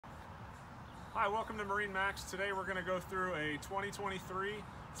Hi, welcome to MarineMax. Today we're going to go through a 2023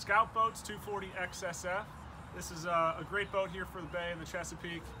 Scout Boats 240 XSF. This is a great boat here for the bay in the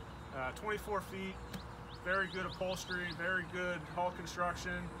Chesapeake. 24 feet, very good upholstery, very good hull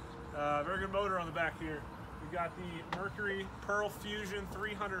construction, very good motor on the back here. We've got the Mercury Pearl Fusion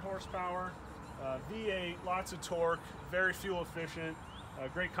 300 horsepower, V8, lots of torque, very fuel efficient,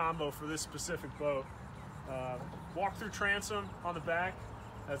 great combo for this specific boat. Walk-through transom on the back.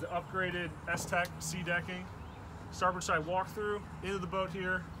 Has an upgraded S-Tech sea decking, starboard side walk-through into the boat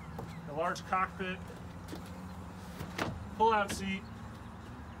here, a large cockpit, pull-out seat,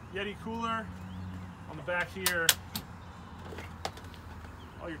 Yeti cooler on the back here,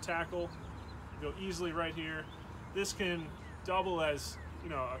 all your tackle go easily right here. This can double as, you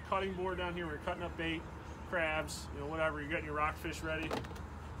know, a cutting board down here where you're cutting up bait, crabs, you know, whatever, you're getting your rockfish ready.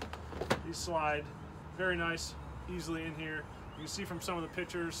 These slide very nice, easily in here. You can see from some of the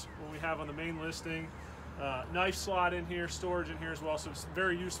pictures what we have on the main listing. Knife slot in here, storage in here as well, so it's a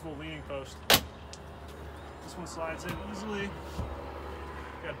very useful leaning post. This one slides in easily.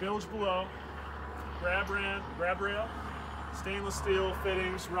 Got bilge below, grab rail, stainless steel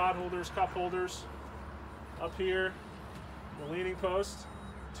fittings, rod holders, cup holders. Up here, the leaning post,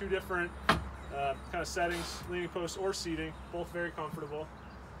 two different kind of settings, leaning post or seating, both very comfortable.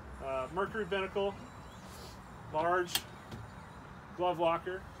 Mercury binnacle, large glove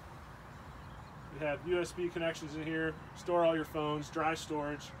locker. You have USB connections in here, store all your phones, dry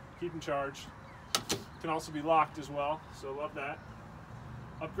storage, keep them charged. Can also be locked as well, so love that.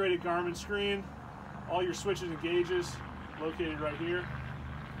 Upgraded Garmin screen, all your switches and gauges located right here.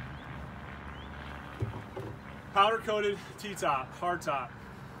 Powder coated T-top, hardtop.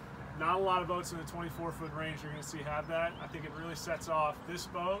 Not a lot of boats in the 24-foot range you're going to see have that. I think it really sets off this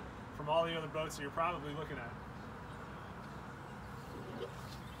boat from all the other boats that you're probably looking at.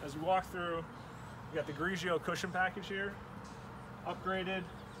 As we walk through, you got the Grigio cushion package here, upgraded.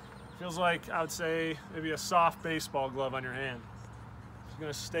 Feels like, I would say, maybe a soft baseball glove on your hand. It's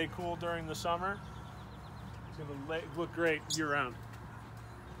going to stay cool during the summer. It's going to look great year-round.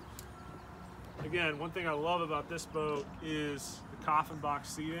 Again, one thing I love about this boat is the coffin box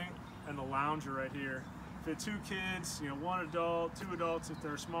seating and the lounger right here. Fit two kids, you know, one adult, two adults if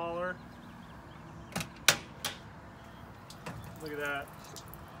they're smaller. Look at that.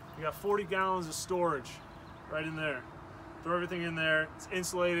 You got 40 gallons of storage right in there. Throw everything in there. It's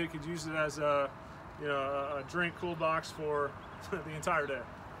insulated. You could use it as a, you know, a drink cool box for the entire day.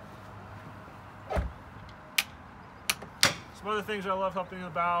 Some other things I love helping in the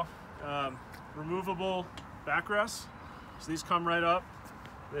bow, removable backrests. So these come right up.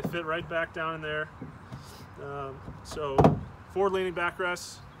 They fit right back down in there. So forward leaning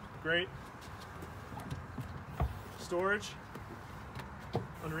backrests, great. Storage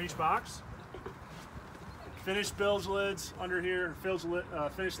under each box. Finished bilge lids under here,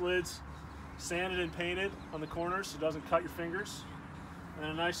 finished lids, sanded and painted on the corners so it doesn't cut your fingers.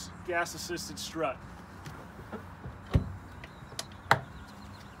 And a nice gas assisted strut.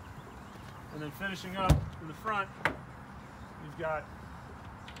 And then finishing up in the front, you've got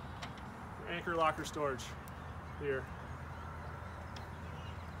your anchor locker storage here.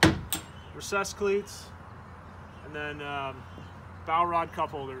 Recessed cleats, and then bow rod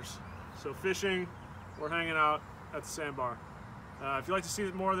cup holders. So fishing or hanging out at the sandbar. If you'd like to see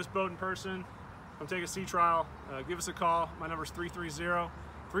more of this boat in person, come take a sea trial, give us a call. My number is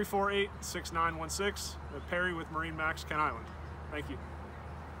 330-348-6916. Perry with MarineMax Kent Island. Thank you.